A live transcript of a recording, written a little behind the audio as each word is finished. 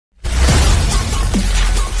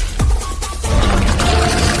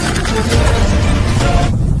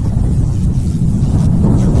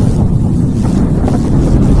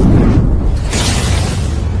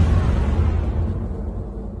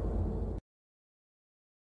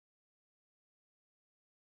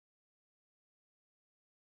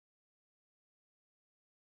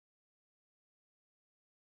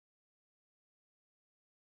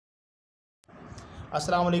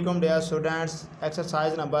अस्सलाम वालेकुम dear students.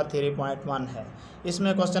 Exercise number 3.1 है।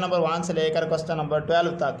 इसमें क्वेश्चन नंबर 1 से लेकर क्वेश्चन नंबर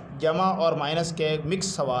 12 तक जमा और माइनस के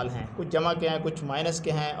मिक्स सवाल हैं। कुछ जमा के हैं, कुछ माइनस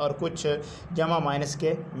के हैं और कुछ जमा माइनस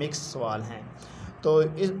के मिक्स सवाल हैं। तो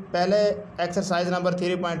इस पहले एक्सरसाइज नंबर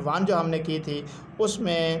 3.1 जो हमने की थी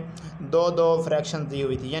उसमें दो फ्रैक्शन दी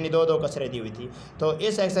हुई थी, यानी दो कसरें दी हुई थी। तो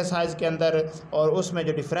इस एक्सरसाइज के अंदर और उसमें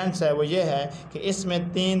जो डिफरेंस है वो ये है कि इसमें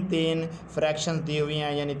तीन फ्रैक्शन दी हुई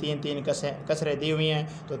हैं, यानी तीन कसरें दी हुई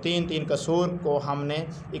हैं। तो तीन कसूर को हमने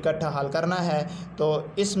इकट्ठा हल करना है। तो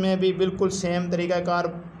इसमें भी बिल्कुल सेम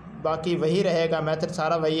तरीक़ाकार बाकी वही रहेगा, मेथड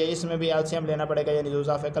सारा वही है। इसमें भी एलसीएम लेना पड़ेगा, यानी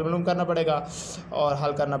इजाफे कलम करना पड़ेगा और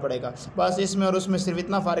हल करना पड़ेगा। बस इसमें और उसमें सिर्फ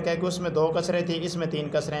इतना फ़र्क है कि उसमें 2 कसरें थी, इसमें 3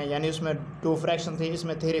 कसरें हैं, यानी उसमें 2 फ्रैक्शन थी,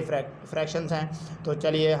 इसमें 3 फ्रैक्शंस हैं। तो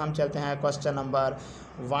चलिए हम चलते हैं क्वेश्चन नंबर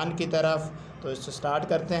 1 की तरफ। तो इससे स्टार्ट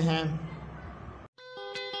करते हैं।